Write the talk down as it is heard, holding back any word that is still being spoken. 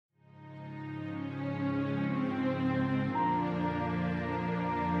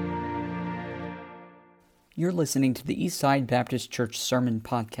You're listening to the Eastside Baptist Church Sermon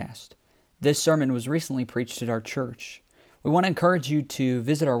Podcast. This sermon was recently preached at our church. We want to encourage you to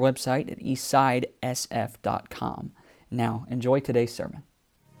visit our website at eastsidesf.com. Now, enjoy today's sermon.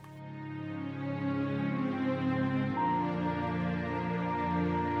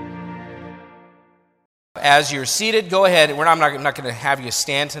 As you're seated, go ahead. I'm not going to have you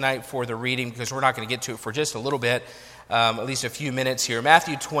stand tonight for the reading because we're not going to get to it for just a little bit, at least a few minutes here.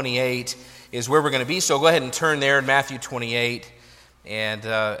 Matthew 28 is where we're going to be, so go ahead and turn there in Matthew 28. And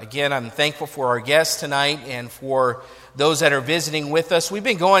again, I'm thankful for our guests tonight and for those that are visiting with us. We've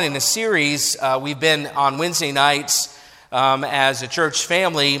been going in a series. We've been on Wednesday nights as a church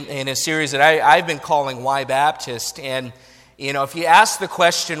family in a series that I've been calling Why Baptist? And, you know, if you ask the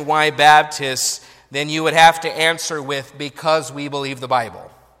question, why Baptist, then you would have to answer with, because we believe the Bible.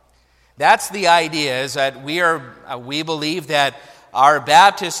 That's the idea, is that we believe that our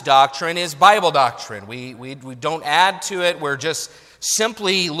Baptist doctrine is Bible doctrine. We don't add to it. We're just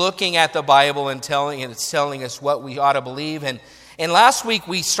simply looking at the Bible and it's telling us what we ought to believe. And last week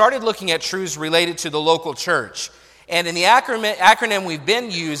we started looking at truths related to the local church. And in the acronym we've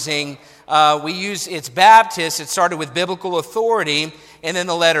been using, it's Baptist. It started with biblical authority. And then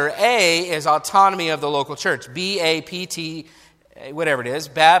the letter A is autonomy of the local church. B-A-P-T, whatever it is,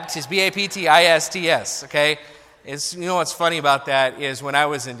 Baptist, B-A-P-T-I-S-T-S, okay? You know what's funny about that is when I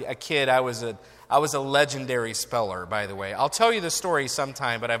was a kid, I was a legendary speller, by the way. I'll tell you the story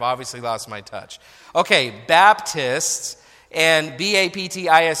sometime, but I've obviously lost my touch. Okay, Baptists and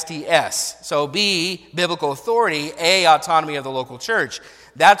B-A-P-T-I-S-T-S. So B, biblical authority, A, autonomy of the local church.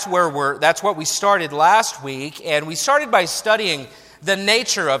 That's what we started last week, and we started by studying the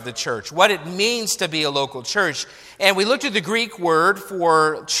nature of the church, what it means to be a local church. And we looked at the Greek word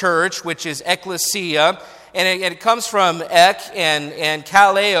for church, which is ekklesia, and it comes from ek and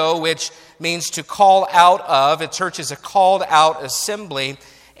kaleo, which means to call out of. A church is a called out assembly.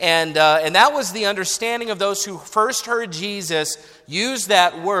 And that was the understanding of those who first heard Jesus use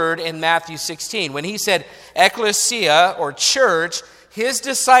that word in Matthew 16. When he said ekklesia, or church, his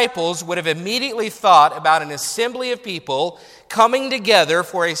disciples would have immediately thought about an assembly of people coming together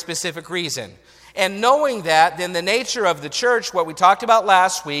for a specific reason. And knowing that, then the nature of the church, what we talked about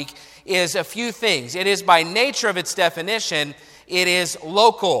last week, is a few things. It is, by nature of its definition, it is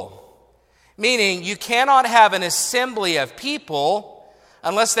local. Meaning you cannot have an assembly of people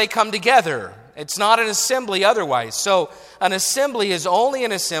unless they come together. It's not an assembly otherwise. So an assembly is only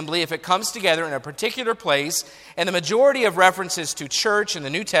an assembly if it comes together in a particular place, and the majority of references to church in the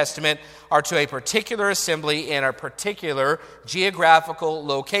New Testament are to a particular assembly in a particular geographical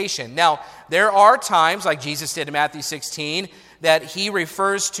location. Now, there are times, like Jesus did in Matthew 16, that he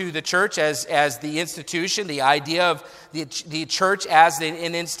refers to the church as the institution, the idea of the church as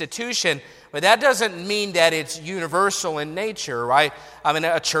an institution. But that doesn't mean that it's universal in nature, right? I mean,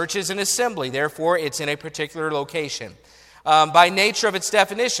 a church is an assembly, therefore it's in a particular location. By nature of its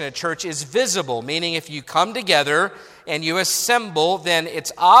definition, a church is visible, meaning if you come together and you assemble, then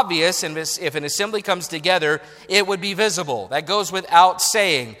it's obvious, and if an assembly comes together, it would be visible. That goes without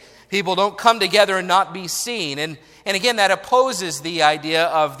saying. People don't come together and not be seen. And again, that opposes the idea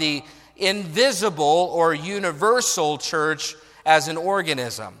of the invisible or universal church as an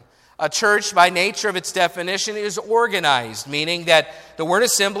organism. A church, by nature of its definition, is organized, meaning that the word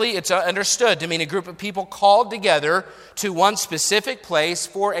assembly, it's understood to mean a group of people called together to one specific place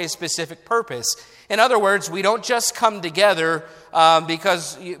for a specific purpose. In other words, we don't just come together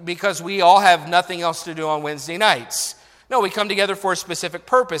because we all have nothing else to do on Wednesday nights. No, we come together for a specific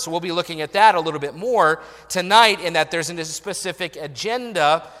purpose. We'll be looking at that a little bit more tonight, in that there's a specific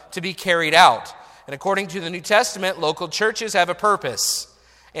agenda to be carried out. And according to the New Testament, local churches have a purpose.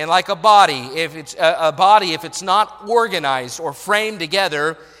 And like a body, if it's not organized or framed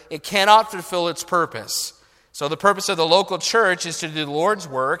together, it cannot fulfill its purpose. So the purpose of the local church is to do the Lord's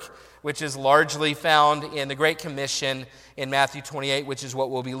work, which is largely found in the Great Commission in Matthew 28, which is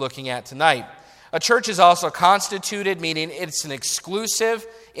what we'll be looking at tonight. A church is also constituted, meaning it's an exclusive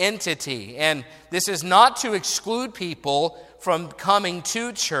entity. And this is not to exclude people from coming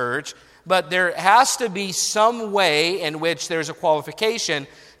to church, but there has to be some way in which there's a qualification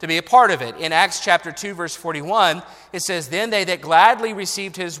to be a part of it. In Acts chapter 2, verse 41, it says, "Then they that gladly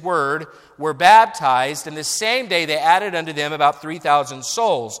received his word were baptized, and the same day they added unto them about 3,000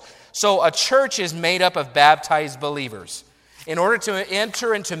 souls." So a church is made up of baptized believers. In order to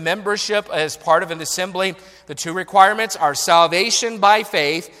enter into membership as part of an assembly, the two requirements are salvation by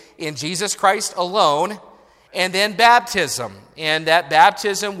faith in Jesus Christ alone and then baptism. And that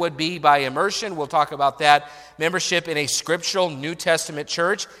baptism would be by immersion. We'll talk about that. Membership in a scriptural New Testament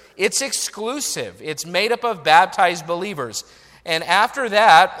church. It's exclusive. It's made up of baptized believers. And after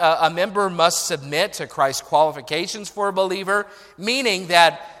that, a member must submit to Christ's qualifications for a believer, meaning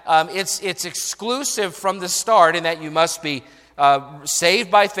that it's exclusive from the start, in that you must be saved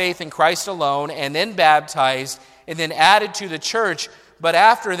by faith in Christ alone, and then baptized, and then added to the church. But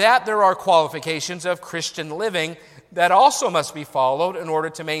after that, there are qualifications of Christian living that also must be followed in order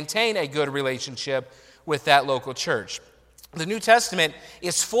to maintain a good relationship with that local church. The New Testament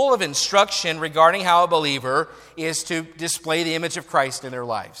is full of instruction regarding how a believer is to display the image of Christ in their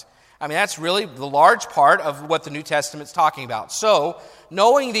lives. I mean, that's really the large part of what the New Testament's talking about. So,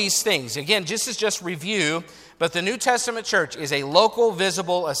 knowing these things, again, just review, but the New Testament church is a local,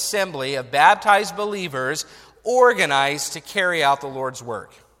 visible assembly of baptized believers organized to carry out the Lord's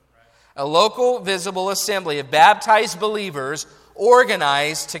work. A local, visible assembly of baptized believers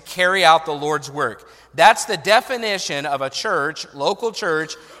organized to carry out the Lord's work. That's the definition of a church, local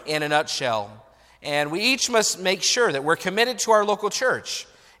church, in a nutshell. And we each must make sure that we're committed to our local church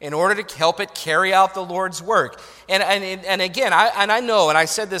in order to help it carry out the Lord's work. And again, I know, and I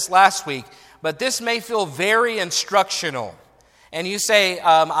said this last week, but this may feel very instructional. And you say,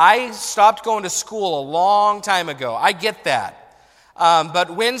 I stopped going to school a long time ago. I get that.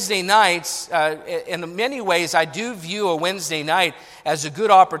 But Wednesday nights, in many ways, I do view a Wednesday night as a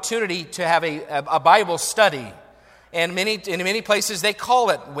good opportunity to have a Bible study. And in many places, they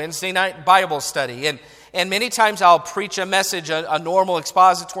call it Wednesday night Bible study. And many times I'll preach a message, a normal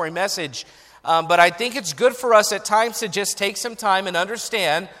expository message. But I think it's good for us at times to just take some time and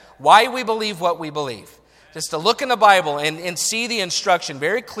understand why we believe what we believe. Just to look in the Bible and see the instruction.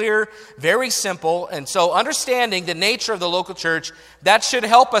 Very clear, very simple. And so understanding the nature of the local church, that should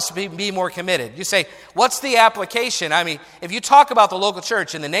help us be more committed. You say, what's the application? I mean, if you talk about the local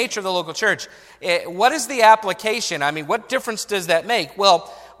church and the nature of the local church, what is the application? I mean, what difference does that make? Well,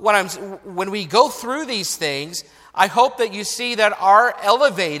 when we go through these things, I hope that you see that our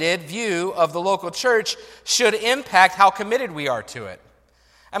elevated view of the local church should impact how committed we are to it.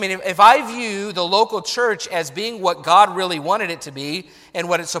 I mean, if I view the local church as being what God really wanted it to be and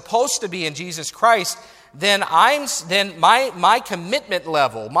what it's supposed to be in Jesus Christ, then my commitment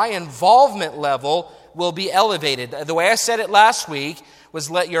level, my involvement level will be elevated. The way I said it last week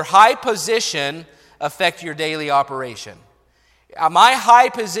was, let your high position affect your daily operation. Our high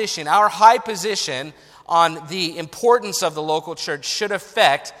position on the importance of the local church should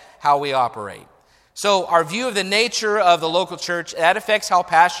affect how we operate. So our view of the nature of the local church, that affects how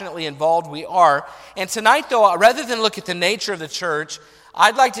passionately involved we are. And tonight, though, rather than look at the nature of the church,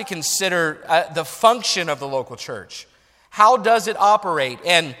 I'd like to consider the function of the local church. How does it operate?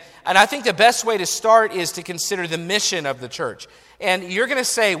 And I think the best way to start is to consider the mission of the church. And you're going to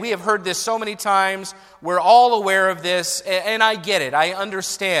say, we have heard this so many times, we're all aware of this, and I get it, I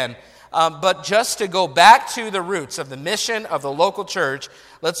understand. But just to go back to the roots of the mission of the local church,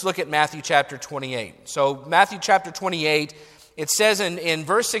 let's look at Matthew chapter 28. So Matthew chapter 28, it says in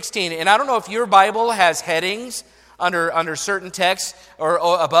verse 16, and I don't know if your Bible has headings under certain texts or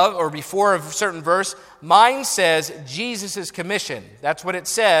above or before a certain verse. Mine says Jesus' commission. That's what it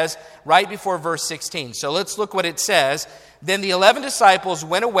says right before verse 16. So let's look what it says. Then the 11 disciples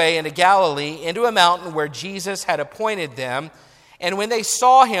went away into Galilee, into a mountain where Jesus had appointed them. And when they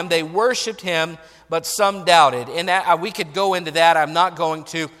saw him, they worshipped him, but some doubted. And we could go into that. I'm not going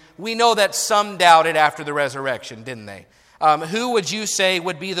to. We know that some doubted after the resurrection, didn't they? Who would you say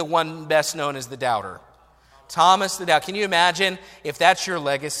would be the one best known as the doubter? Thomas the doubter. Can you imagine if that's your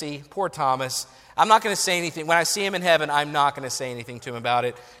legacy? Poor Thomas. I'm not going to say anything. When I see him in heaven, I'm not going to say anything to him about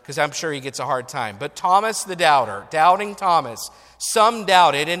it because I'm sure he gets a hard time. But Thomas the doubter, doubting Thomas, some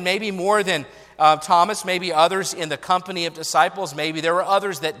doubted, and maybe more than Thomas, maybe others in the company of disciples, maybe there were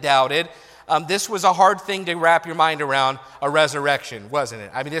others that doubted. This was a hard thing to wrap your mind around, a resurrection, wasn't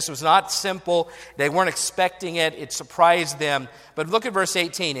it? I mean, this was not simple. They weren't expecting it. It surprised them. But look at verse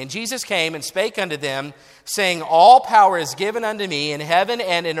 18. And Jesus came and spake unto them, saying, all power is given unto me in heaven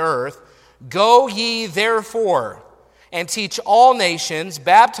and in earth. Go ye therefore and teach all nations,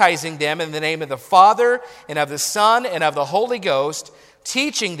 baptizing them in the name of the Father and of the Son and of the Holy Ghost,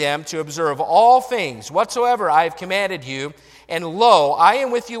 teaching them to observe all things whatsoever I have commanded you. And lo, I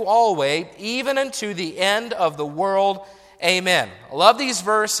am with you always, even unto the end of the world. Amen. I love these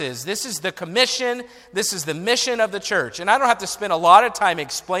verses. This is the commission. This is the mission of the church. And I don't have to spend a lot of time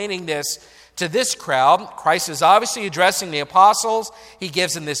explaining this To this crowd, Christ is obviously addressing the apostles. He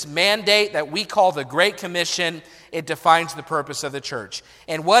gives them this mandate that we call the Great Commission. It defines the purpose of the church.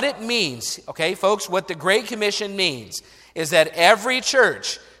 And what it means, okay, folks, what the Great Commission means is that every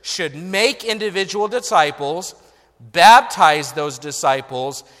church should make individual disciples, baptize those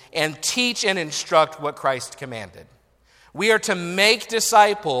disciples, and teach and instruct what Christ commanded. We are to make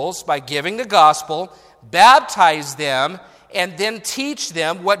disciples by giving the gospel, baptize them, and then teach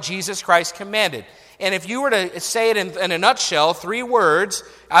them what Jesus Christ commanded. And if you were to say it in a nutshell, 3 words,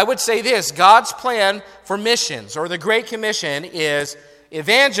 I would say this: God's plan for missions, or the Great Commission, is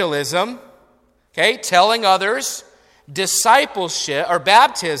evangelism, okay, telling others, discipleship, or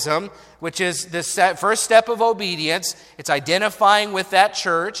baptism, which is the first step of obedience. It's identifying with that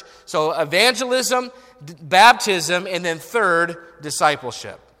church. So evangelism, baptism, and then third,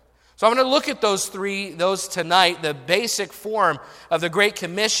 discipleship. So I'm going to look at those tonight, the basic form of the Great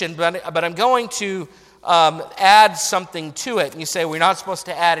Commission, but I'm going to add something to it. And you say, we're not supposed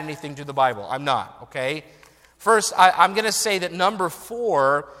to add anything to the Bible. I'm not, okay? First, I'm going to say that number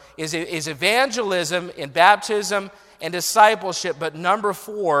 4 is evangelism and baptism and discipleship, but number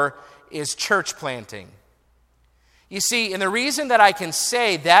 4 is church planting. You see, and the reason that I can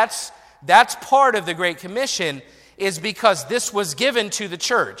say that's part of the Great Commission is because this was given to the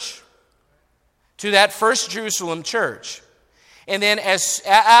church, to that first Jerusalem church. And then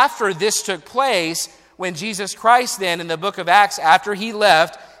after this took place, when Jesus Christ then in the book of Acts, after he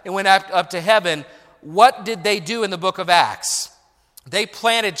left and went up to heaven, what did they do in the book of Acts? They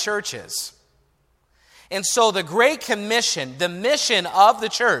planted churches. And so the Great Commission, the mission of the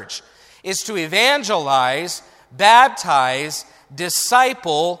church, is to evangelize, baptize,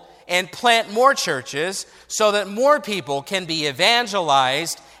 disciple, and plant more churches so that more people can be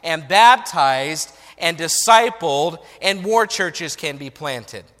evangelized and baptized and discipled, and more churches can be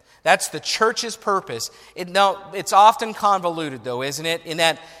planted. That's the church's purpose. It's often convoluted, though, isn't it? In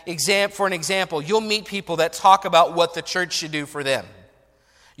that for an example, you'll meet people that talk about what the church should do for them.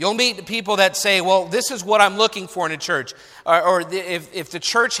 You'll meet people that say, well, this is what I'm looking for in a church. Or if the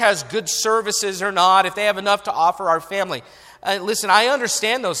church has good services or not, if they have enough to offer our family. Listen, I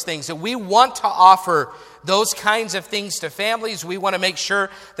understand those things, and we want to offer those kinds of things to families. We want to make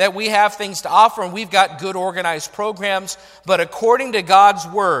sure that we have things to offer, and we've got good organized programs. But according to God's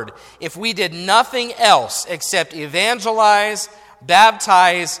Word, if we did nothing else except evangelize,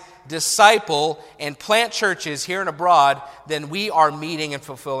 baptize, disciple, and plant churches here and abroad, then we are meeting and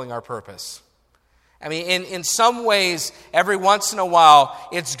fulfilling our purpose. I mean, in some ways, every once in a while,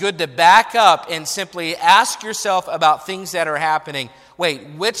 it's good to back up and simply ask yourself about things that are happening. Wait,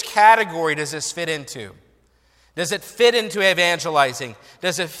 which category does this fit into? Does it fit into evangelizing?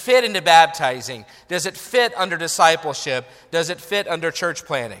 Does it fit into baptizing? Does it fit under discipleship? Does it fit under church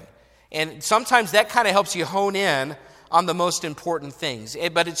planting? And sometimes that kind of helps you hone in on the most important things.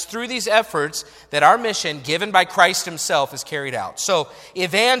 But it's through these efforts that our mission, given by Christ himself, is carried out. So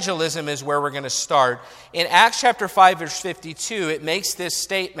evangelism is where we're going to start. In Acts chapter 5, verse 52, it makes this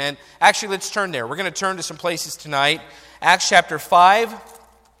statement. Actually, let's turn there. We're going to turn to some places tonight. Acts chapter 5.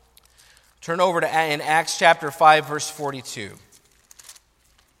 Turn over to in Acts chapter 5, verse 42.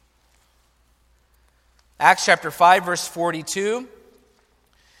 Acts chapter 5, verse 42.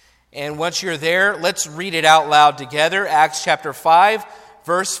 And once you're there, let's read it out loud together. Acts chapter 5,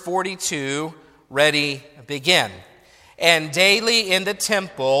 verse 42. Ready, begin. And daily in the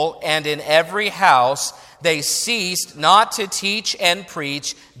temple and in every house they ceased not to teach and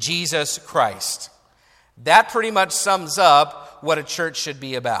preach Jesus Christ. That pretty much sums up what a church should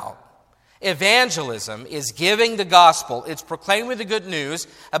be about. Evangelism is giving the gospel. It's proclaiming the good news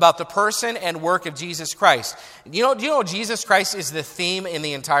about the person and work of Jesus Christ. Do you know Jesus Christ is the theme in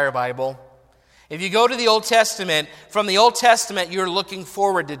the entire Bible? If you go to the Old Testament, from the Old Testament, you're looking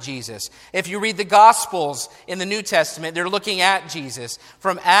forward to Jesus. If you read the Gospels in the New Testament, they're looking at Jesus.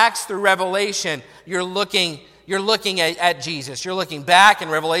 From Acts through Revelation, you're looking at Jesus. You're looking back in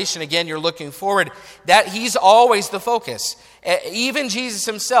Revelation again, you're looking forward. That he's always the focus. Even Jesus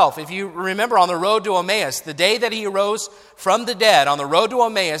himself, if you remember on the road to Emmaus, the day that he arose from the dead, on the road to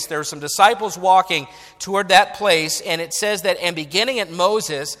Emmaus, there were some disciples walking toward that place, and it says that, and beginning at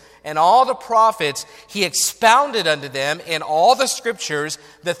Moses and all the prophets, he expounded unto them in all the scriptures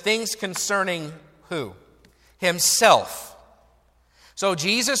the things concerning who? Himself. So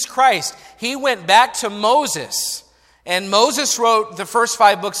Jesus Christ, he went back to Moses, and Moses wrote the first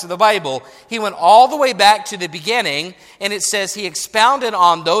 5 books of the Bible. He went all the way back to the beginning, and it says he expounded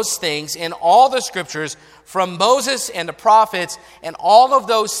on those things in all the scriptures from Moses and the prophets, and all of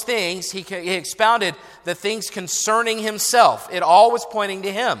those things, he expounded the things concerning himself. It all was pointing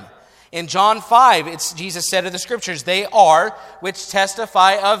to him. In John 5, Jesus said in the Scriptures, "They are which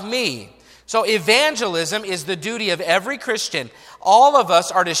testify of me." So evangelism is the duty of every Christian. All of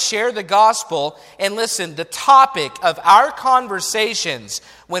us are to share the gospel. And listen, the topic of our conversations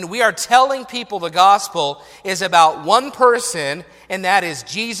when we are telling people the gospel is about one person, and that is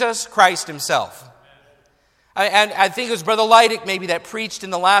Jesus Christ himself. And I think it was Brother Leidick maybe that preached in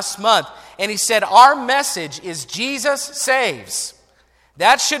the last month, and he said, our message is Jesus saves.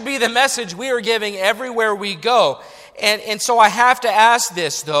 That should be the message we are giving everywhere we go. And so I have to ask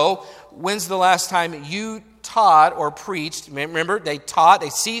this, though. When's the last time you taught or preached? Remember, they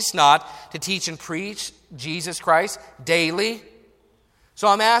ceased not to teach and preach Jesus Christ daily. So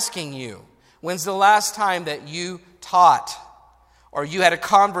I'm asking you, when's the last time that you taught or you had a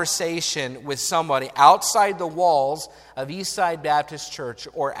conversation with somebody outside the walls of Eastside Baptist Church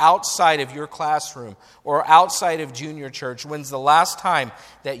or outside of your classroom or outside of junior church? When's the last time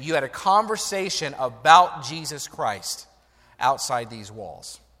that you had a conversation about Jesus Christ outside these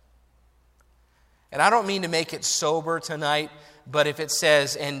walls? And I don't mean to make it sober tonight, but if it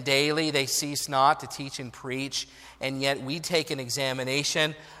says, "And daily they cease not to teach and preach," and yet we take an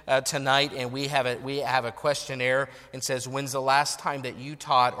examination tonight and we have a questionnaire and says, when's the last time that you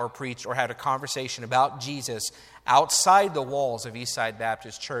taught or preached or had a conversation about Jesus outside the walls of Eastside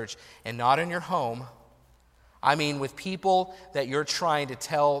Baptist Church and not in your home? I mean with people that you're trying to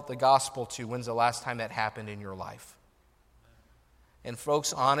tell the gospel to. When's the last time that happened in your life? And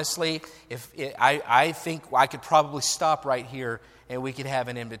folks, honestly, I think I could probably stop right here and we could have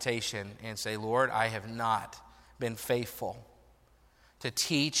an invitation and say, Lord, I have not been faithful to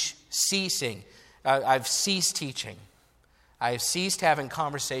teach, ceasing. I've ceased teaching. I have ceased having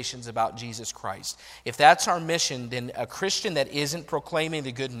conversations about Jesus Christ. If that's our mission, then a Christian that isn't proclaiming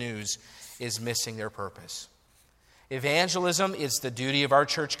the good news is missing their purpose. Evangelism is the duty of our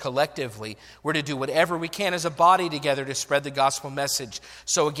church collectively. We're to do whatever we can as a body together to spread the gospel message.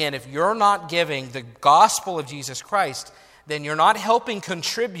 So again, if you're not giving the gospel of Jesus Christ, then you're not helping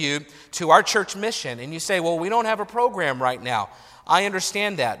contribute to our church mission. And you say, well, we don't have a program right now. I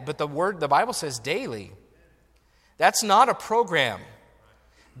understand that, but the Bible says daily. That's not a program.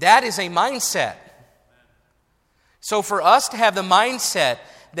 That is a mindset. So for us to have the mindset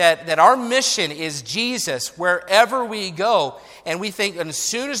that our mission is Jesus wherever we go, and we think as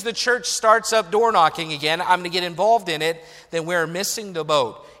soon as the church starts up door knocking again, I'm going to get involved in it, then we're missing the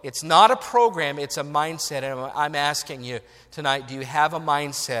boat. It's not a program, it's a mindset. And I'm asking you tonight, do you have a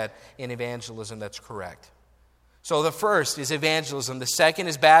mindset in evangelism that's correct? So the first is evangelism. The second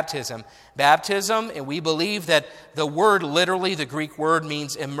is baptism. Baptism, and we believe that the word, literally the Greek word,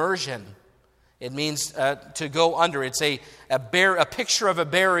 means immersion. It means to go under. It's a picture of a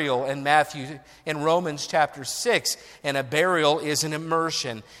burial in Romans chapter 6. And a burial is an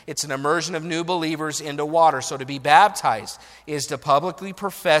immersion. It's an immersion of new believers into water. So to be baptized is to publicly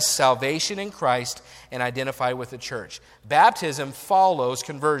profess salvation in Christ and identify with the church. Baptism follows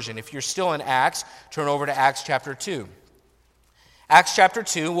conversion. If you're still in Acts, turn over to Acts chapter 2. Acts chapter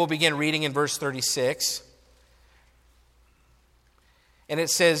 2, we'll begin reading in verse 36. And it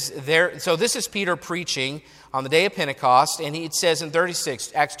says there, so this is Peter preaching on the day of Pentecost, and it says in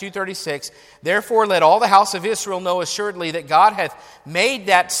 36, Acts 2:36, "Therefore let all the house of Israel know assuredly that God hath made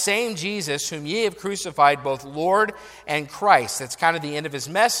that same Jesus whom ye have crucified both Lord and Christ." That's kind of the end of his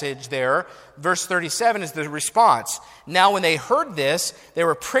message there. Verse 37 is the response. "Now when they heard this, they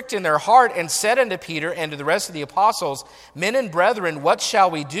were pricked in their heart and said unto Peter and to the rest of the apostles, Men and brethren, what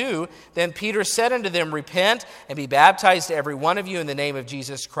shall we do? Then Peter said unto them, Repent and be baptized every one of you in the name of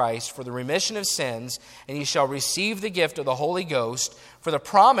Jesus Christ for the remission of sins, and ye shall receive the gift of the Holy Ghost. For the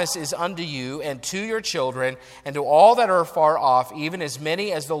promise is unto you and to your children and to all that are far off, even as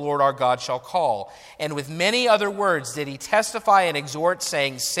many as the Lord our God shall call. And with many other words did he testify and exhort,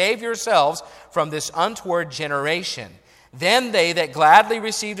 saying, Save yourselves from this untoward generation. Then they that gladly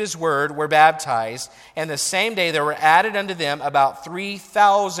received his word were baptized, and the same day there were added unto them about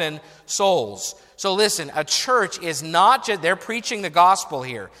 3,000 souls." So listen, a church is not just, they're preaching the gospel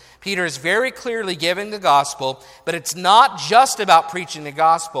here. Peter is very clearly giving the gospel, but it's not just about preaching the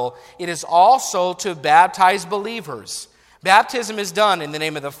gospel. It is also to baptize believers. Baptism is done in the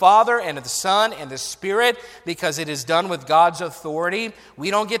name of the Father and of the Son and the Spirit because it is done with God's authority.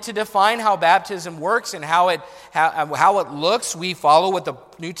 We don't get to define how baptism works and how it looks. We follow what the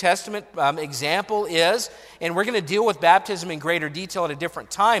New Testament example is, and we're going to deal with baptism in greater detail at a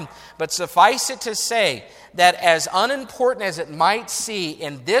different time. But suffice it to say that as unimportant as it might seem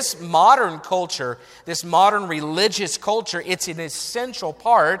in this modern culture, this modern religious culture, it's an essential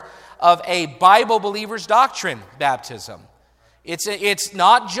part of a Bible believer's doctrine, baptism. It's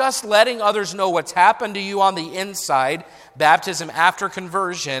not just letting others know what's happened to you on the inside, baptism after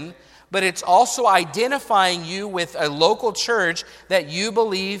conversion, but it's also identifying you with a local church that you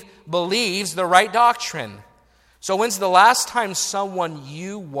believes the right doctrine. So when's the last time someone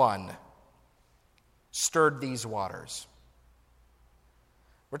you won stirred these waters?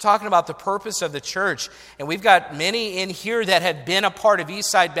 We're talking about the purpose of the church, and we've got many in here that have been a part of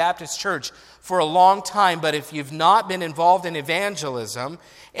Eastside Baptist Church for a long time, but if you've not been involved in evangelism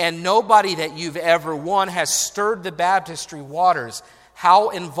and nobody that you've ever won has stirred the baptistry waters, how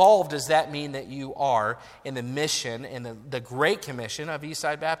involved does that mean that you are in the mission and the Great Commission of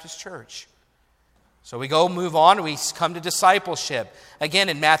Eastside Baptist Church? So we move on, we come to discipleship. Again,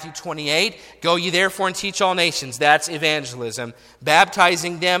 in Matthew 28, go ye therefore and teach all nations. That's evangelism.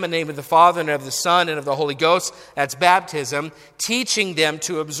 Baptizing them in the name of the Father and of the Son and of the Holy Ghost. That's baptism. Teaching them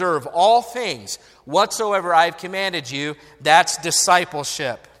to observe all things whatsoever I have commanded you. That's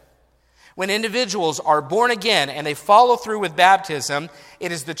discipleship. When individuals are born again and they follow through with baptism,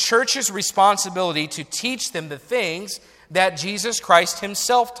 it is the church's responsibility to teach them the things that Jesus Christ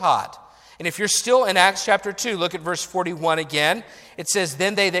himself taught. And if you're still in Acts chapter 2, look at verse 41 again. It says,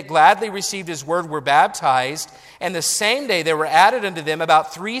 Then they that gladly received his word were baptized, and the same day there were added unto them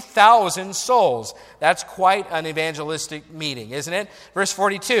about 3,000 souls. That's quite an evangelistic meeting, isn't it? Verse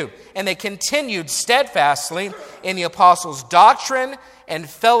 42, And they continued steadfastly in the apostles' doctrine and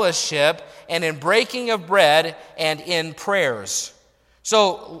fellowship, and in breaking of bread, and in prayers.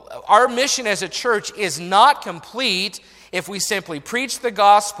 So our mission as a church is not complete if we simply preach the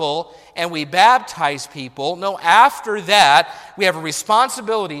gospel and we baptize people. No, after that, we have a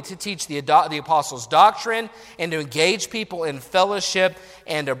responsibility to teach the apostles' doctrine and to engage people in fellowship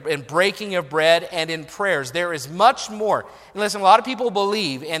and in breaking of bread and in prayers. There is much more. And listen, a lot of people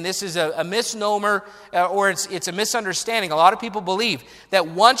believe, and this is a misnomer or it's a misunderstanding. A lot of people believe that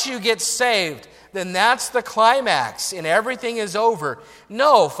once you get saved, then that's the climax and everything is over.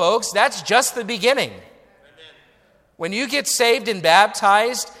 No, folks, that's just the beginning. When you get saved and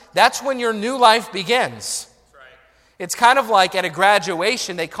baptized, that's when your new life begins. It's kind of like at a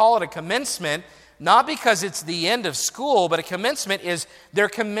graduation, they call it a commencement, not because it's the end of school, but a commencement is they're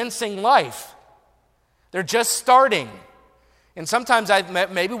commencing life. They're just starting. And sometimes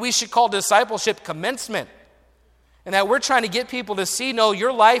maybe we should call discipleship commencement. And that we're trying to get people to see, no,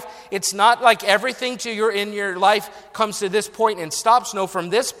 your life, it's not like everything in your life comes to this point and stops. No, from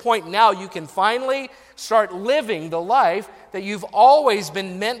this point now, you can finally start living the life that you've always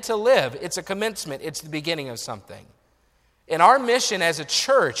been meant to live. It's a commencement. It's the beginning of something. And our mission as a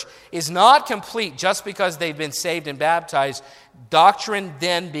church is not complete just because they've been saved and baptized. Doctrine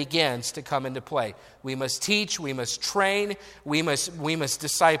then begins to come into play. We must teach, we must train, we must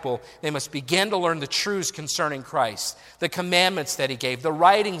disciple. They must begin to learn the truths concerning Christ, the commandments that he gave, the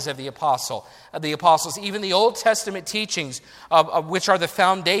writings of the apostles, even the Old Testament teachings, of which are the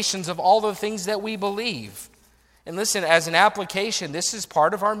foundations of all the things that we believe. And listen, as an application, this is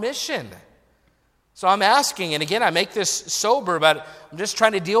part of our mission. So I'm asking, and again, I make this sober, but I'm just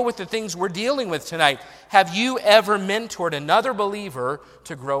trying to deal with the things we're dealing with tonight. Have you ever mentored another believer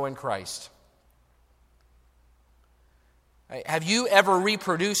to grow in Christ? Have you ever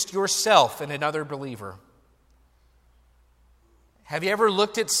reproduced yourself in another believer? Have you ever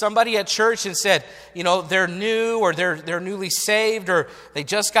looked at somebody at church and said, they're new, or they're newly saved, or they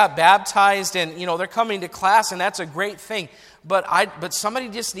just got baptized, and they're coming to class, and that's a great thing. But somebody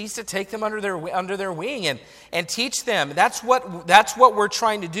just needs to take them under their wing and teach them. That's what we're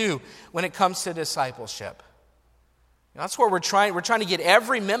trying to do when it comes to discipleship. That's what we're trying. We're trying to get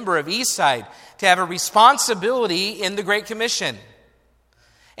every member of Eastside to have a responsibility in the Great Commission.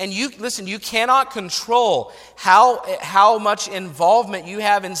 And you cannot control how much involvement you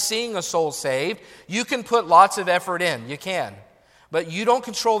have in seeing a soul saved. You can put lots of effort in, you can, but you don't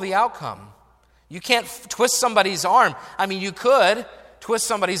control the outcome. You can't twist somebody's arm. I mean, you could twist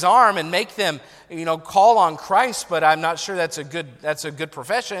somebody's arm and make them, call on Christ, but I'm not sure that's a good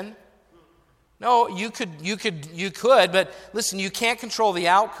profession. No, you could, but listen, you can't control the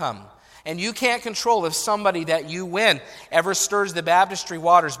outcome. And you can't control if somebody that you win ever stirs the baptistry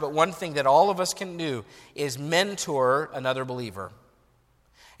waters. But one thing that all of us can do is mentor another believer.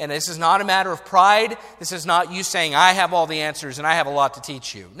 And this is not a matter of pride. This is not you saying, I have all the answers and I have a lot to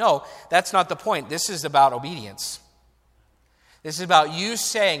teach you. No, that's not the point. This is about obedience. This is about you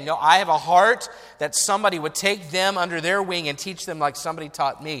saying, no, I have a heart that somebody would take them under their wing and teach them like somebody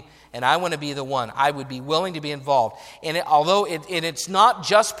taught me. And I want to be the one. I would be willing to be involved. And although it's not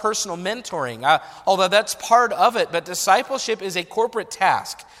just personal mentoring, although that's part of it, but discipleship is a corporate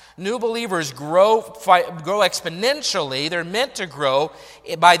task. New believers grow exponentially. They're meant to grow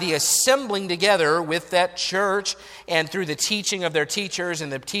by the assembling together with that church and through the teaching of their teachers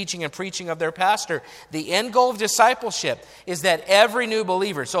and the teaching and preaching of their pastor. The end goal of discipleship is that every new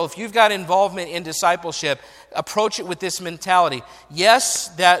believer, so if you've got involvement in discipleship, approach it with this mentality. Yes,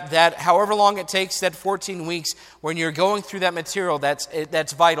 that however long it takes, that 14 weeks, when you're going through that material,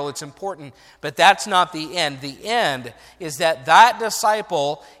 that's vital, it's important, but that's not the end. The end is that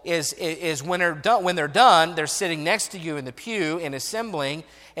disciple is when they're done, they're sitting next to you in the pew and assembling,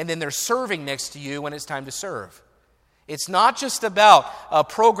 and then they're serving next to you when it's time to serve. It's not just about a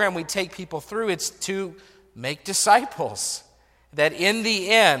program we take people through, it's to make disciples. That in the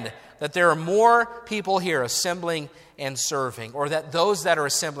end, that there are more people here assembling and serving, or that those that are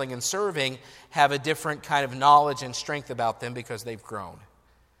assembling and serving have a different kind of knowledge and strength about them because they've grown.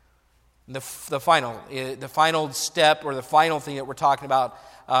 The final step, or the final thing that we're talking about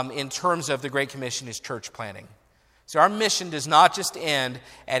in terms of the Great Commission, is church planting. So our mission does not just end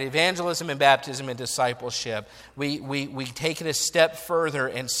at evangelism and baptism and discipleship. We take it a step further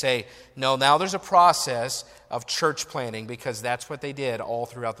and say, no, now there's a process of church planting, because that's what they did all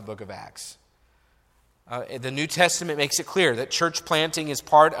throughout the book of Acts. The New Testament makes it clear that church planting is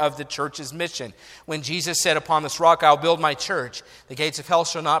part of the church's mission. When Jesus said, "Upon this rock I'll build my church, the gates of hell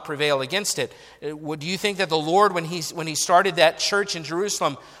shall not prevail against it," do you think that the Lord, when he started that church in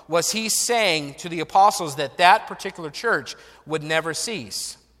Jerusalem, was he saying to the apostles that particular church would never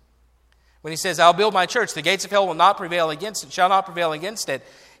cease? When he says, "I'll build my church, the gates of hell will not prevail against it, shall not prevail against it,"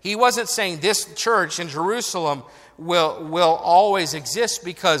 he wasn't saying this church in Jerusalem will always exist,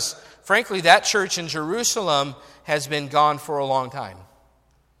 because frankly, that church in Jerusalem has been gone for a long time.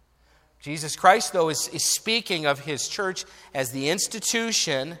 Jesus Christ, though, is speaking of his church as the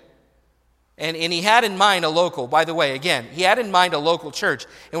institution, and he had in mind a local, by the way, again, he had in mind a local church.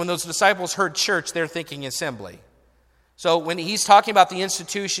 And when those disciples heard church, they're thinking assembly. So when he's talking about the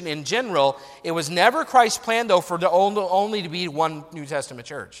institution in general, it was never Christ's plan, though, for only to be one New Testament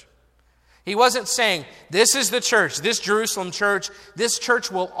church. He wasn't saying, this is the church, this Jerusalem church, this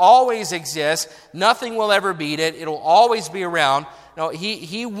church will always exist, nothing will ever beat it, it'll always be around. No,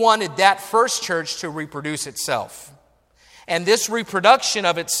 he wanted that first church to reproduce itself. And this reproduction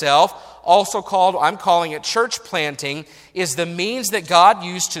of itself, also I'm calling it church planting, is the means that God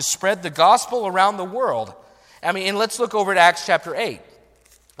used to spread the gospel around the world. And let's look over at Acts chapter 8.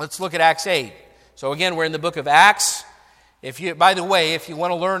 Let's look at Acts 8. So again, we're in the book of Acts. By the way, if you want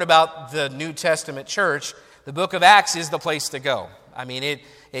to learn about the New Testament church, the book of Acts is the place to go.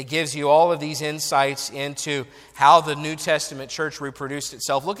 It gives you all of these insights into how the New Testament church reproduced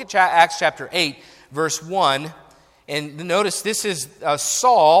itself. Look at Acts chapter 8, verse 1. And notice this is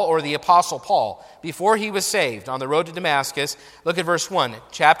Saul, or the Apostle Paul, before he was saved on the road to Damascus. Look at verse 1,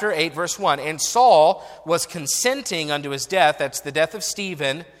 chapter 8, verse 1. "And Saul was consenting unto his death," that's the death of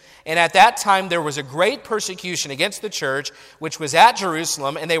Stephen, "and at that time there was a great persecution against the church, which was at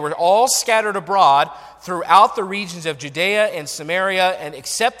Jerusalem, and they were all scattered abroad throughout the regions of Judea and Samaria, and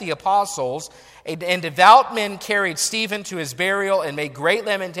except the apostles. And devout men carried Stephen to his burial and made great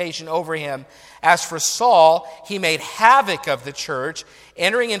lamentation over him. As for Saul, he made havoc of the church,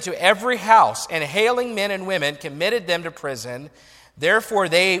 entering into every house, and hailing men and women, committed them to prison. Therefore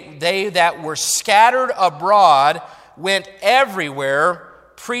they that were scattered abroad went everywhere,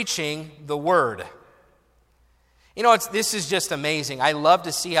 preaching the word." This is just amazing. I love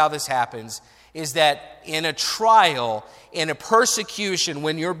to see how this happens, is that in a trial, in a persecution,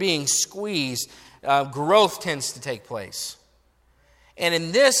 when you're being squeezed, growth tends to take place. And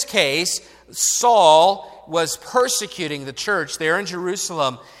in this case, Saul was persecuting the church there in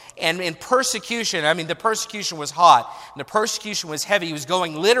Jerusalem. And in persecution, the persecution was hot, and the persecution was heavy. He was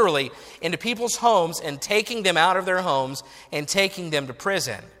going literally into people's homes and taking them out of their homes and taking them to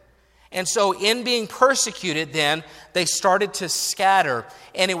prison. And so in being persecuted then, they started to scatter.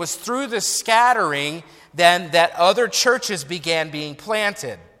 And it was through the scattering then that other churches began being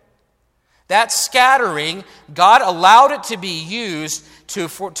planted. That scattering, God allowed it to be used to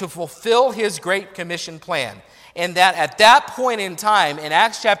fulfill His Great Commission plan. And that at that point in time, in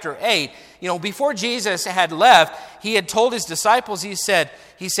Acts chapter 8, before Jesus had left, He had told His disciples, He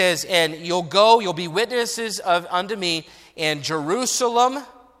says, "And you'll be witnesses unto me in Jerusalem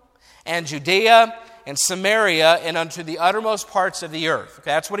and Judea and Samaria and unto the uttermost parts of the earth."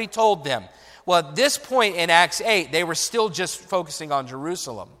 Okay, that's what He told them. Well, at this point in Acts 8, they were still just focusing on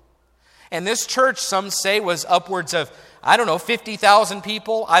Jerusalem. And this church, some say, was upwards of, 50,000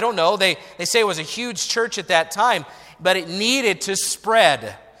 people. I don't know. They say it was a huge church at that time, but it needed to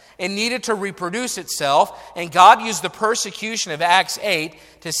spread. and needed to reproduce itself, and God used the persecution of Acts 8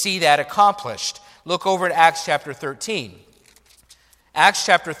 to see that accomplished. Look over at Acts chapter 13. Acts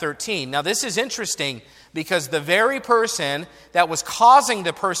chapter 13. Now this is interesting because the very person that was causing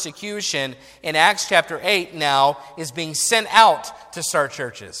the persecution in Acts chapter 8 now is being sent out to start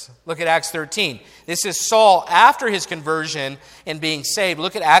churches. Look at Acts 13. This is Saul after his conversion and being saved.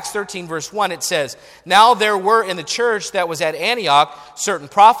 Look at Acts 13 verse 1. It says, "Now there were in the church that was at Antioch certain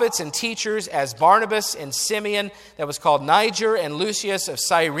prophets and teachers, as Barnabas and Simeon, that was called Niger, and Lucius of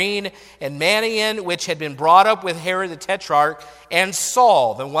Cyrene, and Manaen, which had been brought up with Herod the Tetrarch, and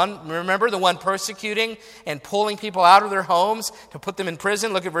Saul," the one, remember, the one persecuting and pulling people out of their homes to put them in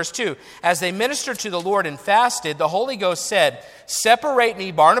prison. Look at verse 2. "As they ministered to the Lord and fasted, the Holy Ghost said, 'Separate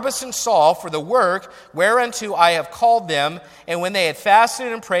me Barnabas and Saul for the work whereunto I have called them.' And when they had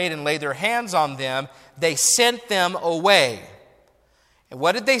fasted and prayed and laid their hands on them, they sent them away." And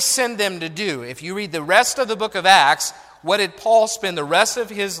what did they send them to do? If you read the rest of the book of Acts, what did Paul spend the rest of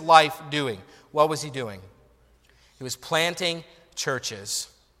his life doing? What was he doing? He was planting churches.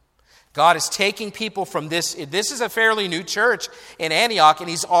 God is taking people from this. This is a fairly new church in Antioch, and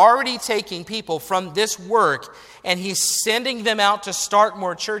he's already taking people from this work, and he's sending them out to start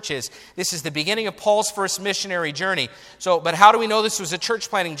more churches. This is the beginning of Paul's first missionary journey. But how do we know this was a church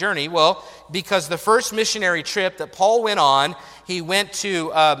planting journey? Well, because the first missionary trip that Paul went on, he went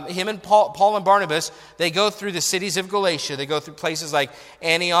to, him and Paul and Barnabas, they go through the cities of Galatia. They go through places like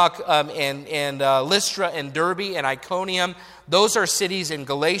Antioch and Lystra and Derbe and Iconium. Those are cities in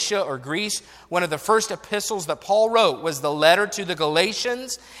Galatia or Greece. One of the first epistles that Paul wrote was the letter to the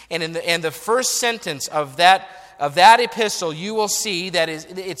Galatians. And in the first sentence of that epistle, you will see that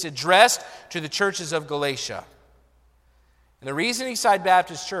it's addressed to the churches of Galatia. And the reason Eastside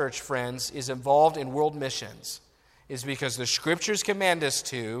Baptist Church, friends, is involved in world missions is because the Scriptures command us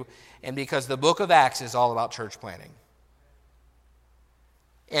to, and because the book of Acts is all about church planting.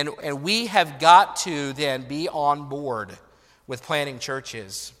 And we have got to then be on board with planting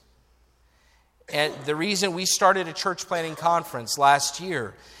churches. And the reason we started a church planting conference last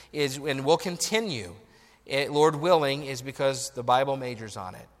year is, and we'll continue, Lord willing, is because the Bible majors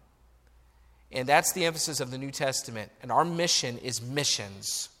on it. And that's the emphasis of the New Testament. And our mission is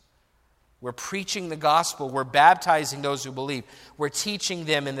missions. We're preaching the gospel. We're baptizing those who believe. We're teaching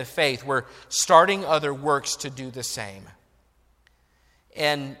them in the faith. We're starting other works to do the same.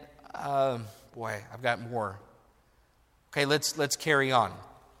 And, I've got more. Okay, let's carry on.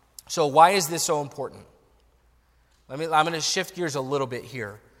 So why is this so important? I'm going to shift gears a little bit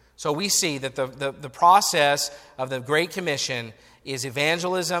here. So we see that the process of the Great Commission is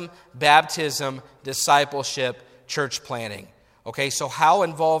evangelism, baptism, discipleship, church planting. Okay, so how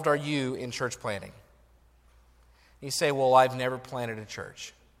involved are you in church planting? You say, well, I've never planted a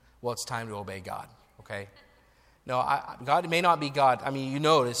church. Well, it's time to obey God, okay? No, God may not be God. I mean, you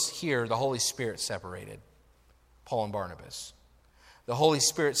notice here the Holy Spirit separated Paul and Barnabas. The Holy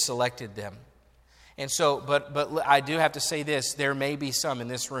Spirit selected them. And so, but I do have to say this, there may be some in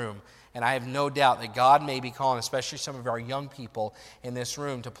this room, and I have no doubt that God may be calling, especially some of our young people in this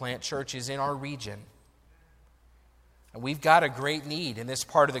room, to plant churches in our region. And we've got a great need in this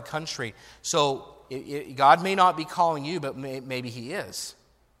part of the country. So God may not be calling you, but maybe He is.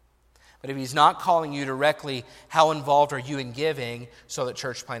 But if He's not calling you directly, how involved are you in giving so that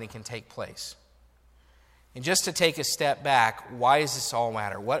church planting can take place? And just to take a step back, why does this all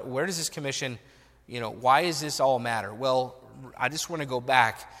matter? Where does this commission, why does this all matter? Well, I just want to go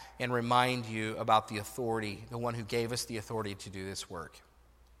back and remind you about the authority, the one who gave us the authority to do this work.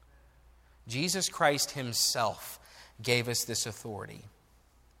 Jesus Christ Himself gave us this authority.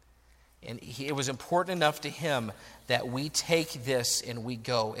 And it was important enough to Him that we take this and we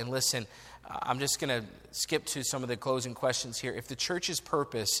go. And listen, I'm just going to skip to some of the closing questions here. If the church's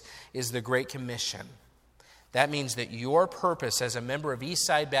purpose is the Great Commission, that means that your purpose as a member of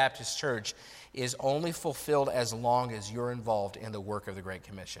Eastside Baptist Church is only fulfilled as long as you're involved in the work of the Great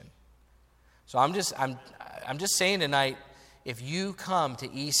Commission. So I'm just saying tonight, if you come to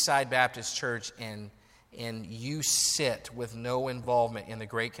Eastside Baptist Church and you sit with no involvement in the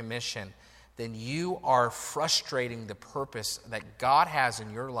Great Commission, then you are frustrating the purpose that God has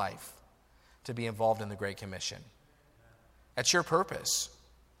in your life to be involved in the Great Commission. That's your purpose.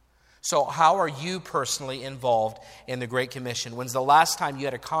 So how are you personally involved in the Great Commission? When's the last time you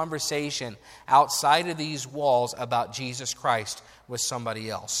had a conversation outside of these walls about Jesus Christ with somebody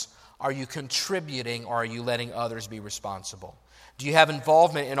else? Are you contributing, or are you letting others be responsible? Do you have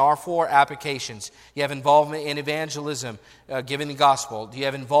involvement in our 4 applications? Do you have involvement in evangelism, giving the gospel? Do you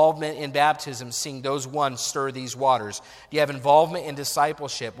have involvement in baptism, seeing those ones stir these waters? Do you have involvement in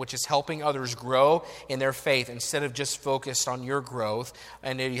discipleship, which is helping others grow in their faith instead of just focused on your growth?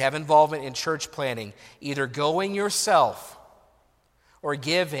 And do you have involvement in church planning, either going yourself or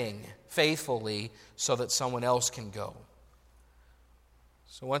giving faithfully so that someone else can go?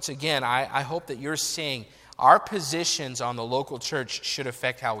 So once again, I hope that you're seeing our positions on the local church should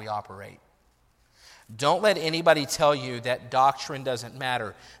affect how we operate. Don't let anybody tell you that doctrine doesn't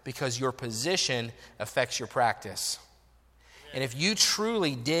matter, because your position affects your practice. And if you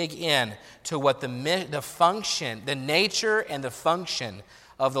truly dig in to what the function, the nature and the function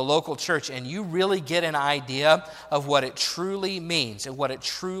of the local church, and you really get an idea of what it truly means and what it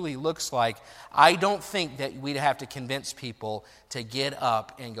truly looks like, I don't think that we'd have to convince people to get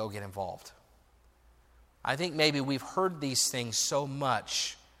up and go get involved. I think maybe we've heard these things so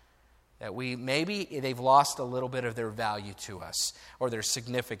much that maybe they've lost a little bit of their value to us or their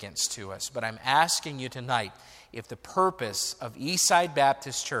significance to us. But I'm asking you tonight, if the purpose of Eastside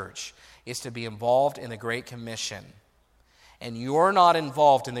Baptist Church is to be involved in the Great Commission, and you're not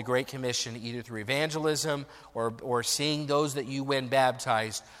involved in the Great Commission either through evangelism or seeing those that you win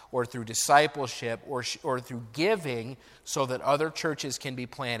baptized, or through discipleship, or through giving so that other churches can be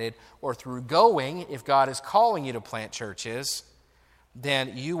planted, or through going if God is calling you to plant churches,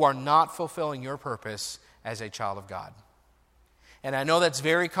 then you are not fulfilling your purpose as a child of God. And I know that's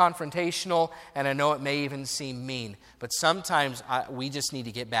very confrontational, and I know it may even seem mean, but sometimes we just need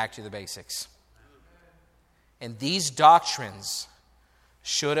to get back to the basics. And these doctrines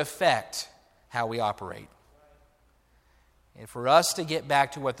should affect how we operate. And for us to get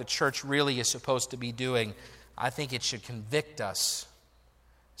back to what the church really is supposed to be doing, I think it should convict us.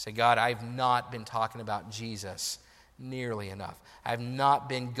 Say, God, I've not been talking about Jesus nearly enough. I've not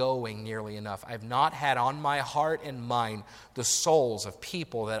been going nearly enough. I've not had on my heart and mind the souls of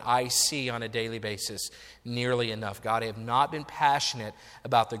people that I see on a daily basis nearly enough. God, I have not been passionate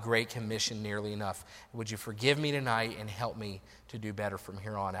about the Great Commission nearly enough. Would you forgive me tonight and help me to do better from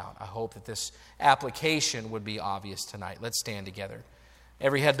here on out? I hope that this application would be obvious tonight. Let's stand together.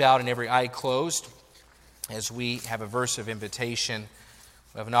 Every head bowed and every eye closed. As we have a verse of invitation,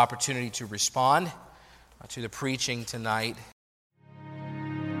 we have an opportunity to respond to the preaching tonight.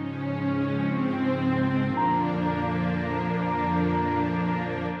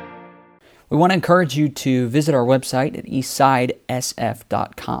 We want to encourage you to visit our website at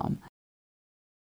eastsidesf.com.